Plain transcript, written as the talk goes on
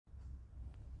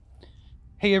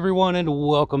Hey everyone, and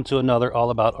welcome to another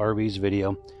All About RVs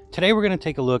video. Today we're going to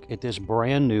take a look at this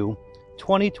brand new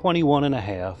 2021 and a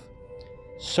half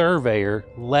Surveyor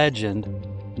Legend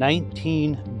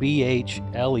 19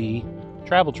 BH LE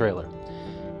travel trailer.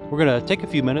 We're going to take a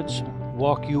few minutes,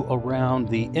 walk you around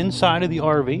the inside of the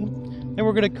RV, and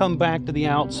we're going to come back to the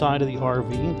outside of the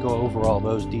RV and go over all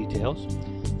those details.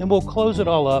 And we'll close it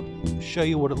all up, show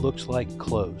you what it looks like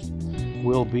closed.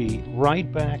 We'll be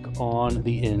right back on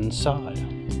the inside.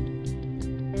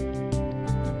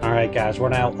 All right, guys, we're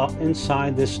now up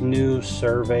inside this new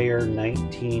Surveyor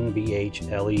 19 BH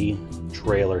LE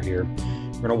trailer here.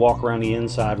 We're gonna walk around the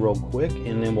inside real quick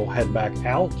and then we'll head back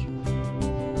out.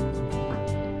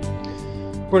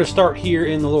 We're gonna start here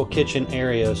in the little kitchen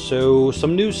area. So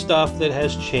some new stuff that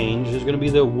has changed. There's gonna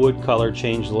be the wood color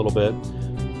changed a little bit.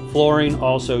 Flooring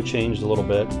also changed a little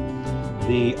bit.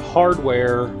 The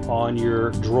hardware on your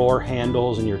drawer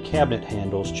handles and your cabinet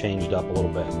handles changed up a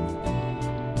little bit.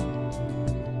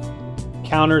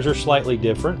 Counters are slightly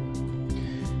different.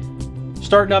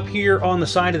 Starting up here on the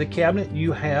side of the cabinet,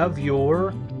 you have your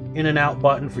in and out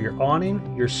button for your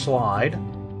awning, your slide,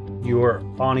 your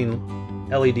awning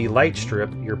LED light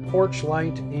strip, your porch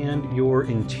light, and your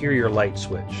interior light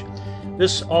switch.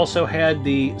 This also had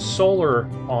the solar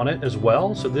on it as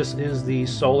well, so this is the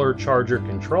solar charger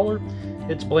controller.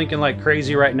 It's blinking like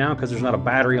crazy right now because there's not a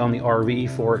battery on the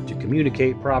RV for it to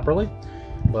communicate properly,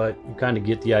 but you kind of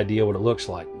get the idea what it looks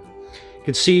like. You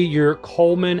can see your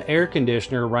Coleman air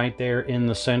conditioner right there in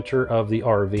the center of the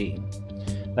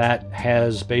RV. That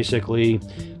has basically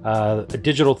a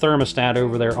digital thermostat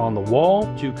over there on the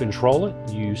wall to control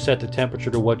it. You set the temperature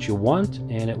to what you want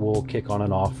and it will kick on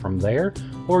and off from there.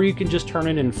 Or you can just turn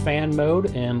it in fan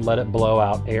mode and let it blow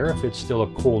out air if it's still a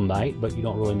cool night, but you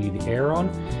don't really need the air on.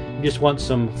 You just want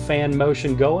some fan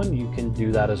motion going, you can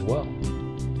do that as well.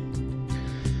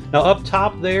 Now up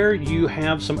top there, you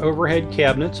have some overhead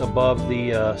cabinets above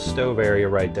the stove area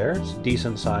right there. It's a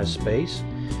decent sized space.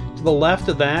 To the left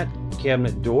of that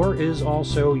cabinet door is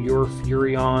also your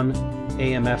Furrion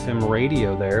AM/FM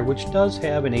radio there, which does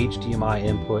have an HDMI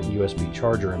input and USB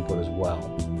charger input as well.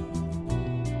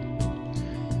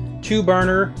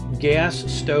 2-burner gas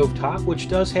stove top, which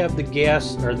does have the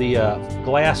gas or the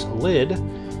glass lid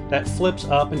that flips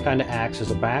up and kind of acts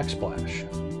as a backsplash.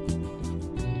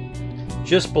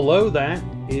 Just below that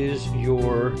is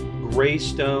your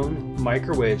Greystone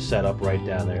microwave setup right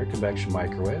down there, convection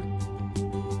microwave.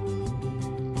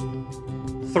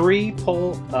 3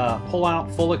 pull-out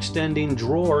full extending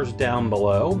drawers down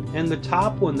below, and the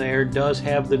top one there does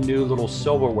have the new little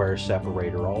silverware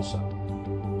separator also.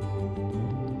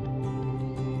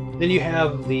 Then you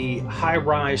have the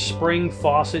high-rise spring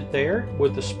faucet there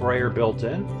with the sprayer built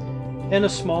in, and a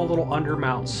small little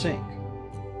undermount sink.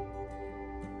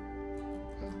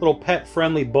 Little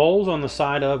pet-friendly bowls on the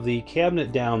side of the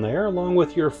cabinet down there, along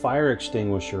with your fire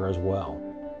extinguisher as well.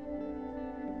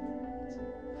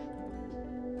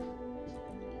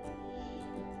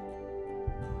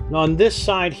 And on this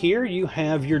side here, you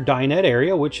have your dinette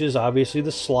area, which is obviously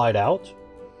the slide out.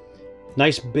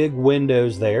 Nice big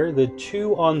windows there. The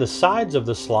 2 on the sides of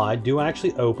the slide do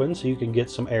actually open, so you can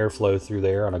get some airflow through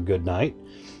there on a good night.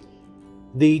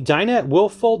 The dinette will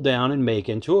fold down and make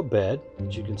into a bed,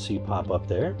 which you can see pop up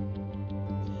there.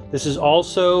 This is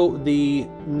also the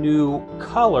new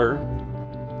color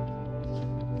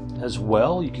as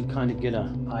well. You can kind of get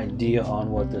an idea on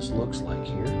what this looks like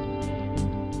here.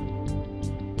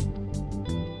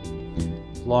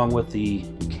 Along with the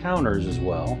counters as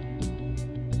well.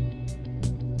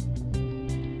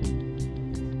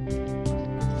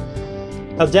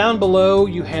 Now down below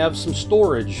you have some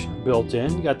storage built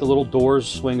in. You got the little doors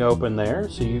swing open there,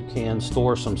 so you can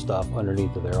store some stuff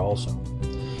underneath of there also.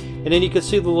 And then you can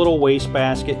see the little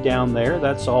wastebasket down there.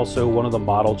 That's also one of the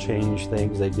model change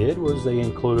things they did, was they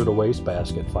included a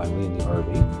wastebasket finally in the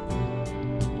RV.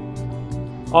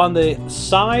 On the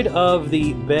side of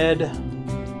the bed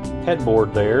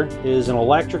headboard there is an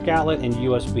electric outlet and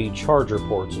USB charger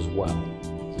ports as well.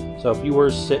 So if you were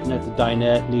sitting at the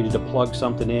dinette, needed to plug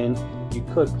something in, you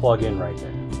could plug in right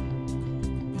there.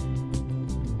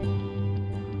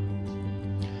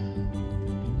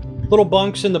 Little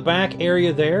bunks in the back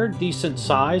area there, decent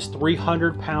size,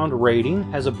 300-pound rating,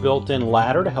 has a built-in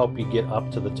ladder to help you get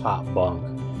up to the top bunk.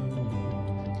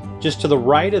 Just to the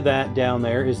right of that down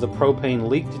there is the propane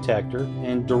leak detector,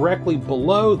 and directly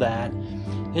below that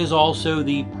is also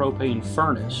the propane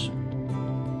furnace.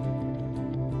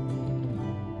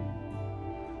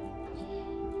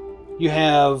 You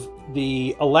have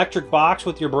the electric box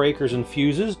with your breakers and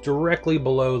fuses directly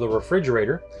below the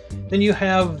refrigerator. Then you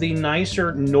have the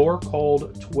nicer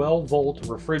Norcold 12-volt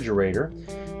refrigerator.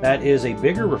 That is a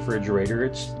bigger refrigerator.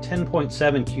 It's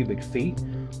 10.7 cubic feet,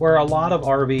 where a lot of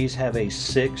RVs have a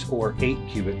 6 or 8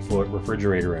 cubic foot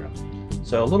refrigerator in them.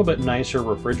 So a little bit nicer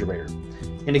refrigerator.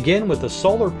 And again, with the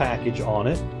solar package on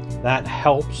it, that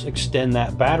helps extend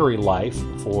that battery life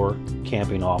for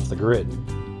camping off the grid.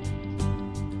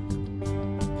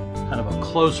 Kind of a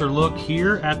closer look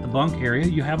here at the bunk area.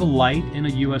 You have a light and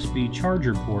a USB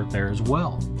charger port there as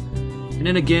well. And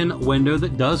then again, a window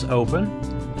that does open.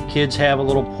 Kids have a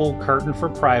little pull curtain for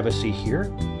privacy here.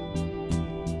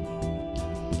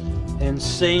 And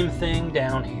same thing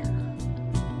down here.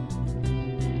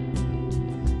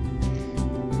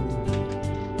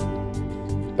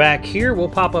 Back here, we'll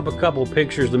pop up a couple of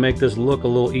pictures to make this look a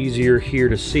little easier here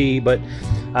to see, but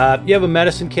you have a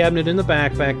medicine cabinet in the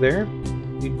back there.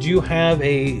 You do have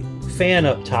a fan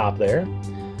up top there.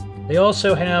 They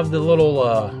also have the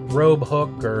little robe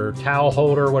hook or towel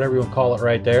holder, whatever you want to call it,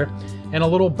 right there. And a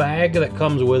little bag that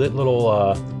comes with it,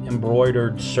 little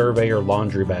embroidered Surveyor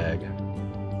laundry bag.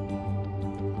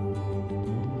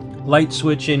 Light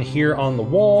switch in here on the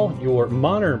wall, your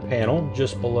monitor panel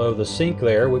just below the sink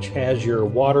there, which has your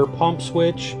water pump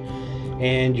switch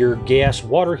and your gas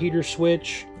water heater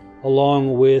switch,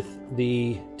 along with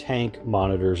the tank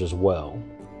monitors as well.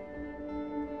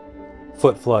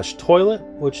 Foot flush toilet,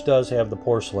 which does have the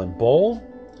porcelain bowl,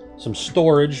 some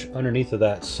storage underneath of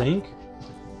that sink.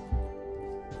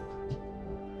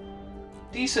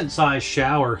 Decent sized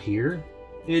shower here.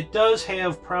 It does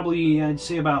have probably, I'd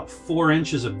say, about 4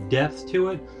 inches of depth to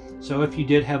it. So if you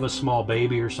did have a small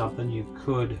baby or something, you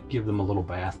could give them a little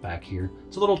bath back here.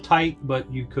 It's a little tight,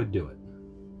 but you could do it.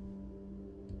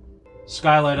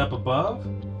 Skylight up above.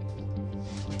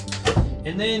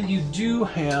 And then you do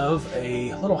have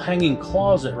a little hanging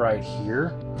closet right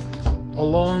here,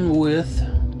 along with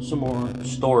some more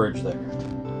storage there.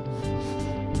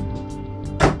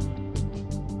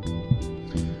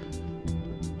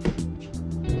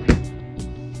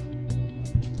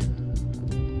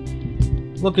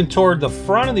 Looking toward the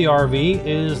front of the RV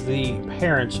is the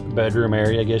parents' bedroom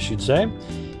area, I guess you'd say.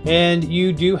 And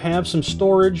you do have some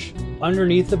storage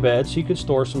underneath the bed, so you could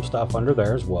store some stuff under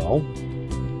there as well.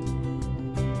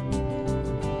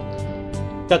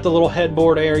 Got the little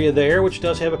headboard area there, which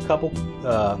does have a couple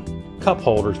cup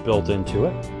holders built into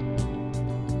it.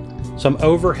 Some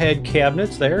overhead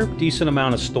cabinets there, decent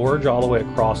amount of storage all the way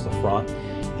across the front.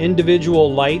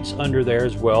 Individual lights under there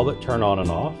as well that turn on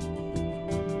and off.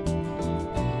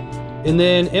 And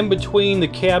then in between the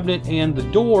cabinet and the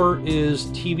door is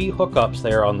TV hookups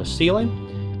there on the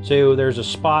ceiling. So there's a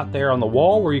spot there on the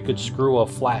wall where you could screw a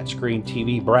flat screen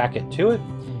TV bracket to it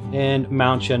and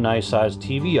mount you a nice sized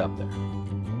TV up there.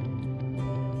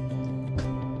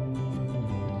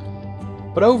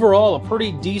 But overall, a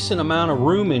pretty decent amount of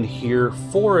room in here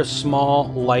for a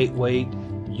small, lightweight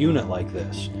unit like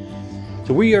this.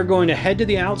 So we are going to head to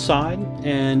the outside,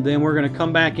 and then we're going to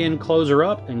come back in, close her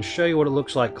up, and show you what it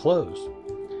looks like closed.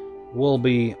 We'll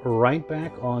be right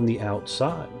back on the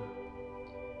outside.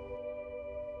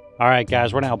 All right,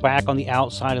 guys, we're now back on the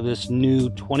outside of this new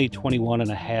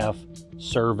 2021.5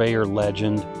 Surveyor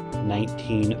Legend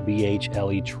 19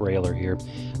 BHLE trailer here.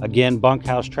 Again,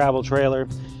 bunkhouse travel trailer.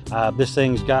 This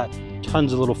thing's got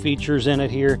tons of little features in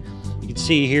it here. You can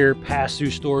see here,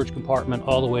 pass-through storage compartment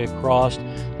all the way across.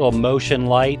 Little motion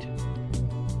light.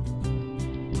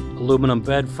 Aluminum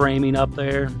bed framing up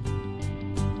there.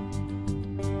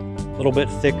 A little bit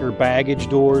thicker baggage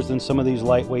doors than some of these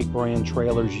lightweight brand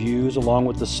trailers use, along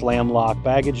with the slam lock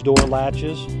baggage door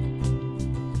latches.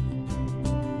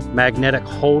 Magnetic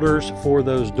holders for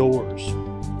those doors.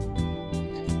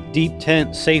 Deep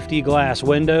tint safety glass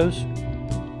windows.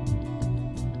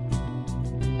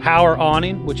 Power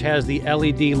awning, which has the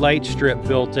LED light strip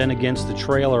built in against the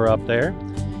trailer up there.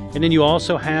 And then you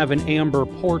also have an amber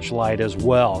porch light as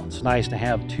well. It's nice to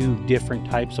have 2 different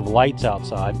types of lights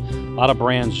outside. A lot of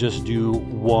brands just do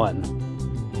one.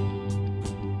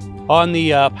 On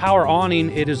the power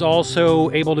awning, it is also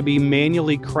able to be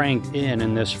manually cranked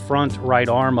in this front right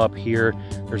arm up here.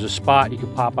 There's a spot you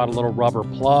can pop out a little rubber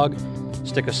plug,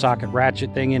 stick a socket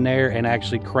ratchet thing in there, and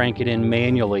actually crank it in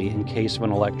manually in case of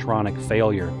an electronic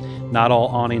failure. Not all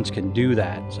awnings can do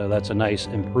that, so that's a nice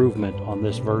improvement on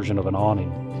this version of an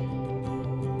awning.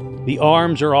 The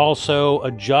arms are also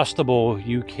adjustable.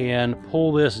 You can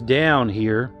pull this down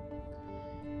here,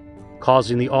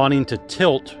 causing the awning to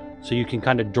tilt so you can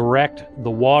kind of direct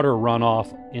the water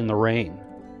runoff in the rain.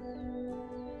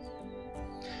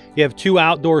 You have 2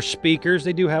 outdoor speakers.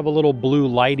 They do have a little blue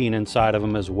lighting inside of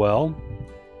them as well.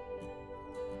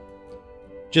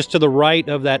 Just to the right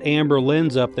of that amber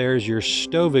lens up there is your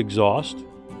stove exhaust.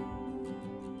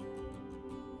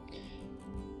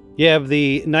 You have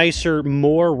the nicer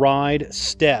More Ride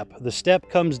step. The step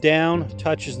comes down,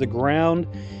 touches the ground.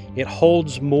 It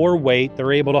holds more weight.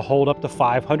 They're able to hold up to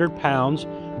 500 pounds,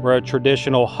 where a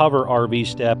traditional hover RV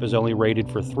step is only rated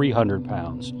for 300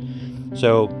 pounds.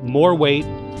 So more weight.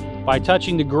 By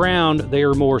touching the ground, they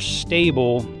are more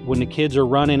stable. When the kids are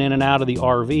running in and out of the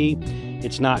RV,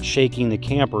 it's not shaking the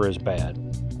camper as bad.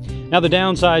 Now the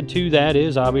downside to that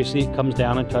is obviously it comes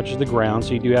down and touches the ground,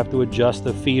 so you do have to adjust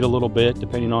the feet a little bit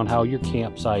depending on how your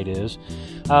campsite is.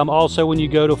 Also, when you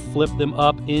go to flip them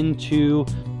up into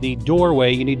the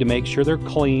doorway, you need to make sure they're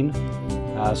clean.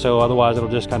 So otherwise it'll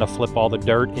just kind of flip all the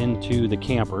dirt into the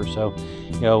camper. So,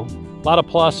 you know, a lot of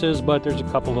pluses, but there's a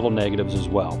couple little negatives as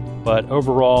well. But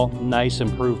overall, nice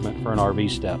improvement for an RV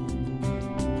step.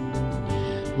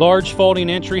 Large folding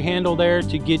entry handle there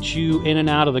to get you in and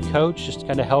out of the coach, just to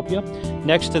kind of help you.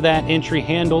 Next to that entry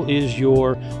handle is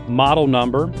your model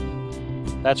number.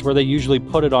 That's where they usually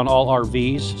put it on all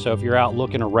RVs. So if you're out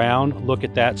looking around, look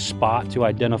at that spot to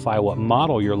identify what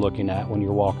model you're looking at when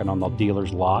you're walking on the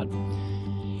dealer's lot.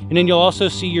 And then you'll also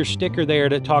see your sticker there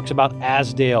that talks about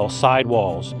Asdale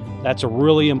sidewalls. That's a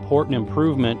really important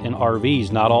improvement in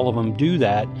RVs. Not all of them do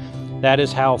that. That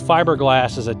is how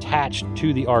fiberglass is attached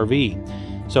to the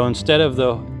RV. So instead of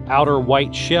the outer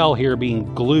white shell here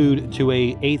being glued to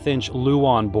a 1/8"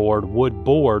 Luan board, wood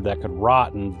board that could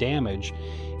rot and damage,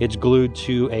 it's glued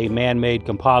to a man-made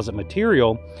composite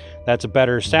material that's a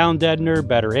better sound deadener,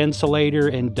 better insulator,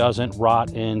 and doesn't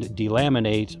rot and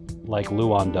delaminate like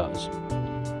Luan does.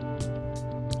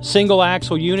 Single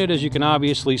axle unit, as you can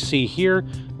obviously see here.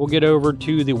 We'll get over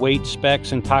to the weight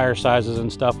specs and tire sizes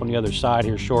and stuff on the other side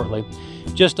here shortly.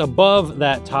 Just above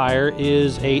that tire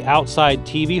is a outside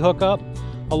TV hookup,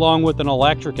 along with an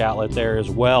electric outlet there as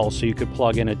well, so you could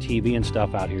plug in a TV and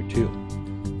stuff out here too.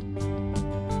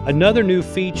 Another new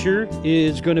feature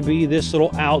is going to be this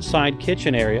little outside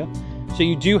kitchen area. So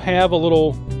you do have a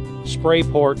little spray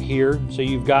port here, so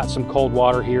you've got some cold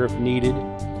water here if needed.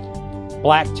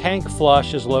 Black tank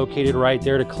flush is located right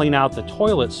there to clean out the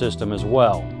toilet system as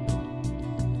well.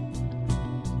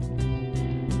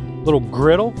 Little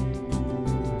griddle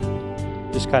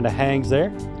just kind of hangs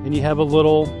there, and you have a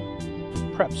little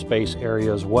prep space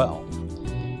area as well.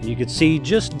 You can see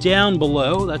just down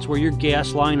below, that's where your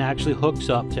gas line actually hooks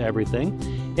up to everything.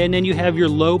 And then you have your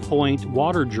low point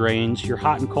water drains, your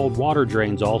hot and cold water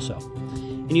drains also.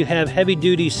 And you have heavy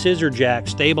duty scissor jack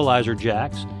stabilizer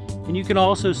jacks. And you can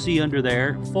also see under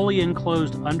there, fully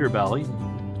enclosed underbelly.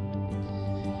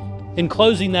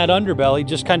 Enclosing that underbelly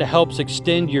just kind of helps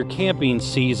extend your camping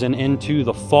season into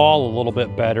the fall a little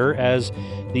bit better, as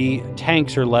the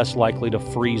tanks are less likely to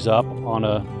freeze up on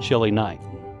a chilly night.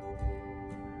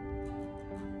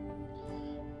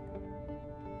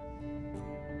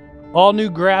 All new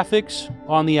graphics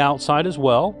on the outside as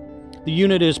well. The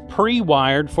unit is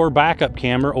pre-wired for backup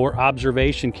camera or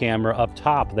observation camera up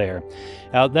top there.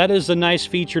 Now that is a nice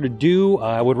feature to do.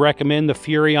 I would recommend the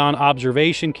Furrion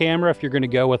observation camera if you're going to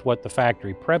go with what the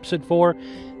factory preps it for.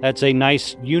 That's a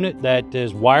nice unit that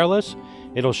is wireless.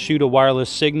 It'll shoot a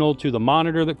wireless signal to the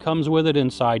monitor that comes with it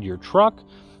inside your truck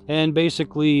and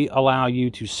basically allow you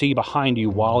to see behind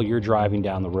you while you're driving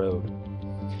down the road.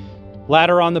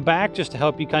 Ladder on the back just to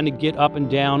help you kind of get up and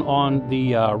down on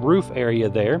the roof area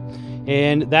there.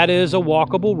 And that is a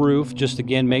walkable roof. Just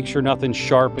again, make sure nothing's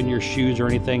sharp in your shoes or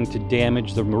anything to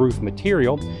damage the roof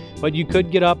material. But you could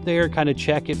get up there, kind of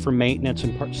check it for maintenance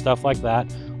and stuff like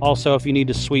that. Also, if you need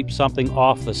to sweep something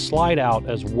off the slide out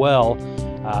as well,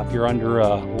 if you're under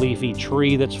a leafy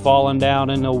tree that's fallen down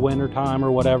in the winter time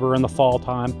or whatever in the fall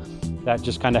time, that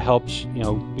just kind of helps, you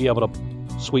know, be able to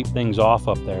sweep things off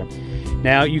up there.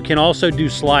 Now you can also do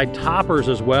slide toppers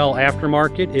as well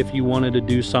aftermarket if you wanted to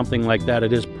do something like that.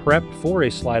 It is prepped for a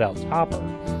slide out topper,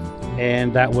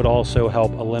 and that would also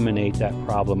help eliminate that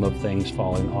problem of things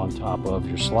falling on top of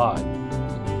your slide.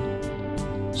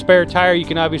 Spare tire you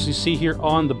can obviously see here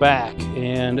on the back,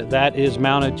 and that is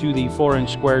mounted to the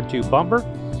 4-inch square tube bumper,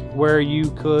 where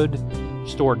you could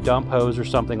store dump hose or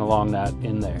something along that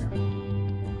in there.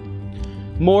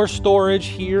 More storage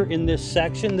here in this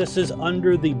section. This is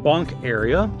under the bunk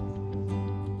area.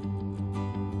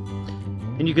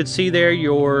 And you can see there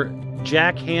your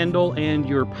jack handle and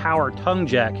your power tongue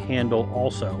jack handle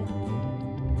also.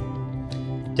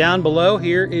 Down below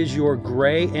here is your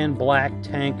gray and black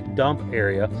tank dump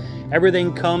area.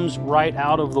 Everything comes right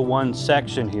out of the one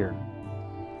section here.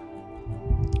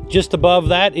 Just above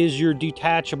that is your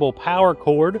detachable power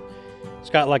cord. It's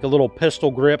got like a little pistol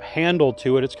grip handle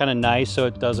to it. It's kind of nice so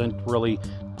it doesn't really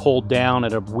pull down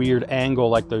at a weird angle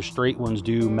like those straight ones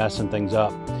do, messing things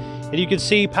up. And you can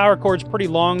see power cord's pretty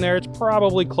long there. It's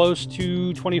probably close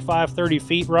to 25-30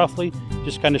 feet roughly,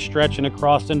 just kind of stretching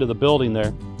across into the building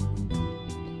there.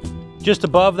 Just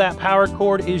above that power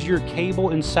cord is your cable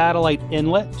and satellite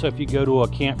inlet. So if you go to a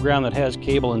campground that has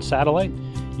cable and satellite,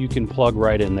 you can plug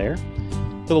right in there.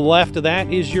 To the left of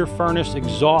that is your furnace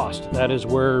exhaust. That is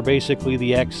where basically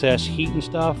the excess heat and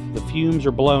stuff, the fumes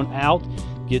are blown out,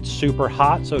 gets super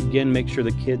hot. So again, make sure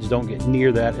the kids don't get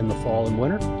near that in the fall and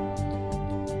winter.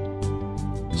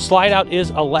 Slide out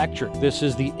is electric. This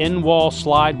is the in-wall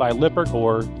slide by Lippert,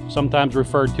 or sometimes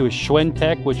referred to as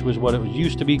Schwintek, which was what it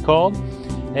used to be called.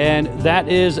 And that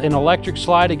is an electric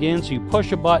slide again, so you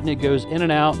push a button, it goes in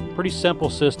and out. Pretty simple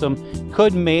system.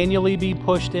 Could manually be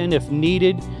pushed in if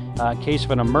needed, in case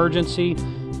of an emergency,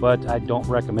 but I don't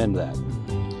recommend that.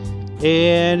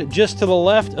 And just to the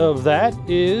left of that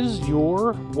is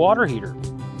your water heater.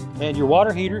 And your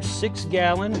water heater,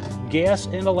 6-gallon gas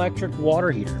and electric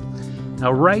water heater.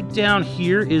 Now right down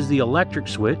here is the electric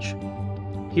switch.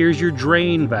 Here's your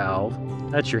drain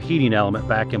valve. That's your heating element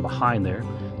back in behind there.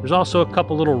 There's also a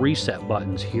couple little reset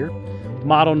buttons here.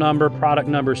 Model number, product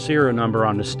number, serial number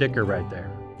on the sticker right there.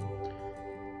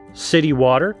 City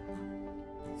water.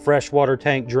 Freshwater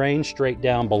tank drain straight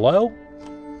down below.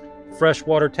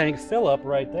 Freshwater tank fill up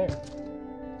right there.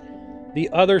 The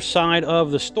other side of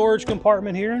the storage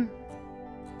compartment here.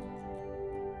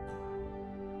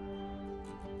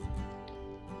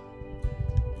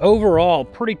 Overall,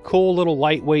 pretty cool little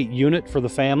lightweight unit for the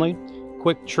family.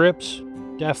 Quick trips,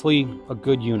 definitely a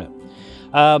good unit.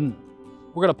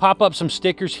 We're going to pop up some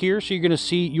stickers here. So you're going to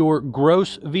see your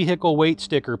gross vehicle weight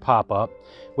sticker pop up,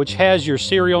 which has your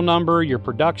serial number, your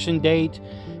production date,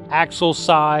 axle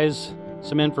size,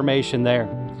 some information there.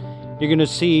 You're going to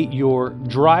see your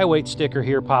dry weight sticker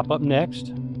here pop up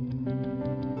next.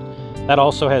 That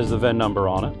also has the VIN number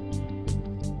on it.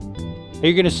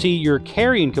 You're going to see your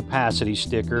carrying capacity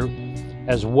sticker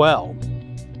as well.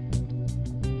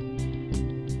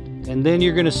 And then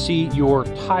you're going to see your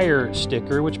tire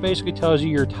sticker, which basically tells you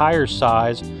your tire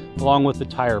size along with the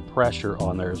tire pressure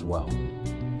on there as well.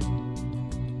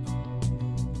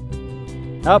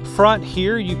 Up front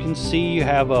here, you can see you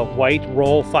have a white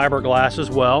roll fiberglass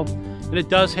as well. And it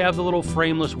does have the little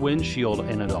frameless windshield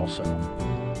in it also.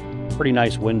 Pretty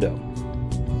nice window.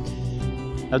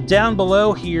 Now down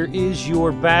below here is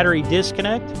your battery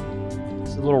disconnect.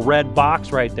 It's a little red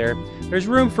box right there. There's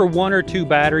room for 1 or 2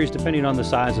 batteries depending on the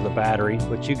size of the battery,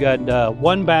 but you got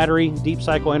 1 battery, deep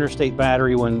cycle interstate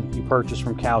battery when you purchase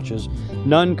from Couches.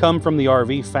 None come from the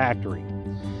RV factory.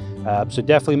 So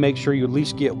definitely make sure you at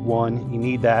least get 1. You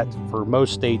need that for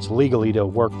most states legally to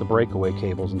work the breakaway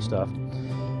cables and stuff.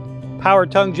 Power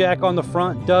tongue jack on the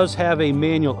front does have a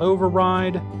manual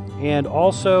override and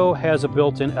also has a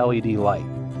built-in LED light.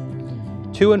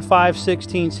 2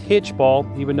 5/16 hitch ball.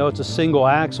 Even though it's a single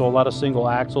axle, a lot of single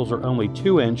axles are only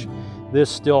 2-inch. This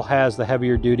still has the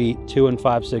heavier duty 2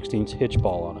 5/16 hitch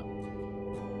ball on it.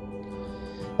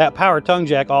 That power tongue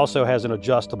jack also has an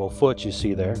adjustable foot you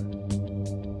see there.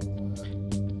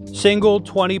 Single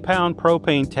 20-pound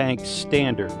propane tank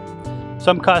standard.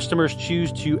 Some customers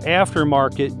choose to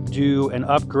aftermarket do an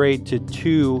upgrade to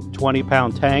 2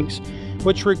 20-pound tanks,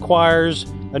 which requires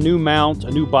a new mount,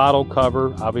 a new bottle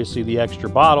cover, obviously the extra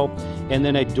bottle, and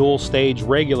then a dual stage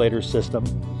regulator system.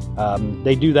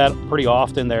 They do that pretty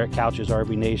often there at Couches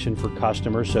RV Nation for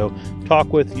customers, so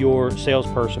talk with your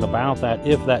salesperson about that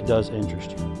if that does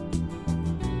interest you.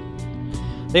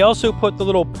 They also put the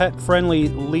little pet-friendly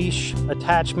leash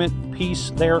attachment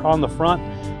piece there on the front.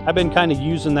 I've been kind of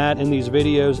using that in these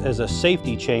videos as a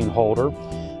safety chain holder,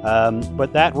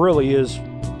 but that really is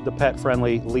the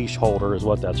pet-friendly leash holder is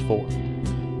what that's for.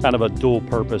 Kind of a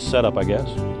dual-purpose setup, I guess.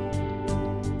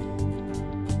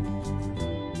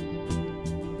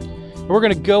 We're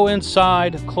going to go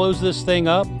inside, close this thing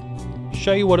up,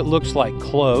 show you what it looks like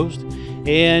closed.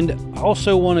 And I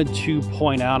also wanted to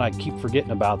point out, I keep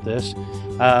forgetting about this,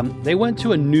 they went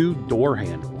to a new door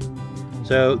handle.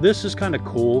 So this is kind of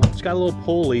cool. It's got a little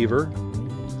pull lever.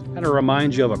 Kind of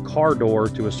reminds you of a car door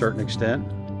to a certain extent.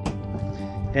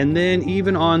 And then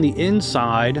even on the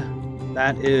inside,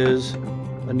 that is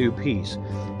a new piece.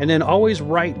 And then always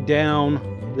write down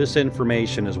this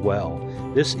information as well.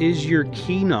 This is your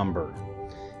key number.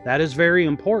 That is very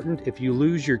important. If you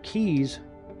lose your keys,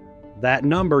 that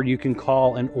number you can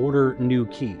call and order new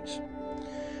keys.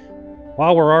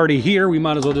 While we're already here, we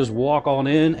might as well just walk on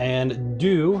in and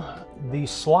do the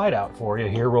slide out for you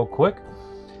here real quick.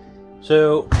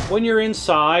 So when you're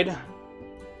inside,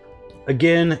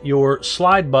 again, your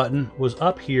slide button was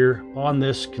up here on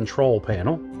this control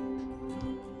panel.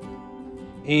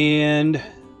 And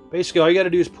basically all you got to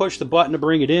do is push the button to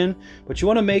bring it in, but you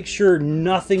want to make sure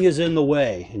nothing is in the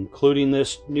way, including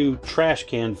this new trash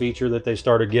can feature that they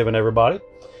started giving everybody.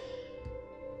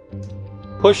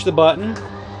 Push the button.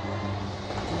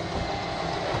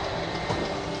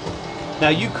 Now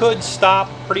you could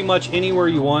stop pretty much anywhere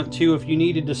you want to. If you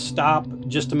needed to stop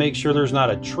just to make sure there's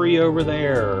not a tree over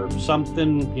there or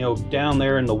something, you know, down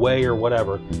there in the way or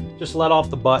whatever, just let off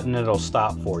the button and it'll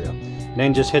stop for you. And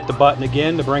then just hit the button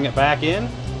again to bring it back in.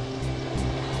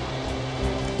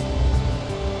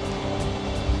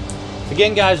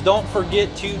 Again, guys, don't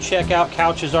forget to check out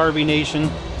Couch's RV Nation.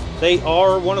 They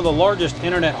are one of the largest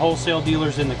internet wholesale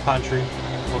dealers in the country.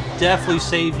 Will definitely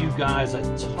save you guys a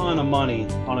ton of money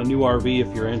on a new RV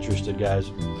if you're interested,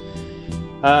 guys.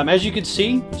 As you can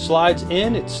see, slides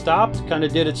in, it stopped, kind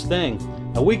of did its thing.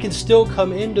 Now we can still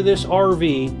come into this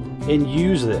RV and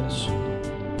use this.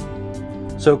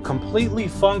 So completely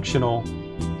functional,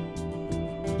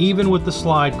 even with the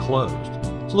slide closed.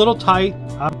 It's a little tight,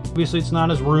 obviously it's not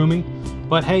as roomy,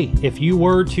 but hey, if you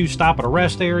were to stop at a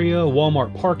rest area, a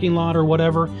Walmart parking lot or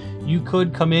whatever, you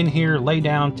could come in here, lay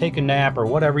down, take a nap, or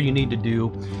whatever you need to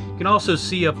do. You can also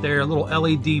see up there a little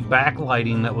LED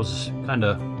backlighting that was kind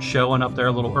of showing up there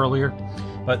a little earlier.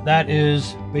 But that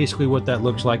is basically what that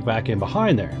looks like back in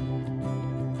behind there.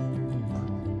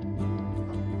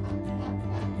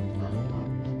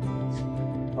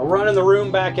 I'll run in the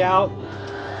room back out.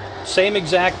 Same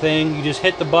exact thing. You just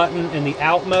hit the button in the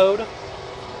out mode.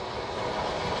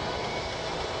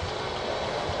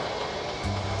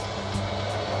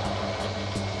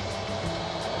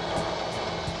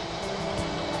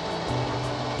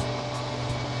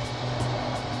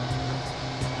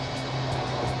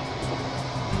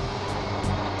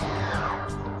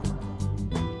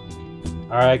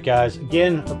 Alright guys,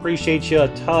 again, appreciate you a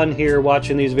ton here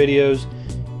watching these videos.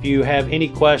 If you have any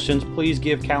questions, please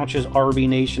give Couch's RV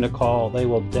Nation a call. They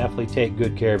will definitely take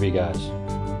good care of you guys.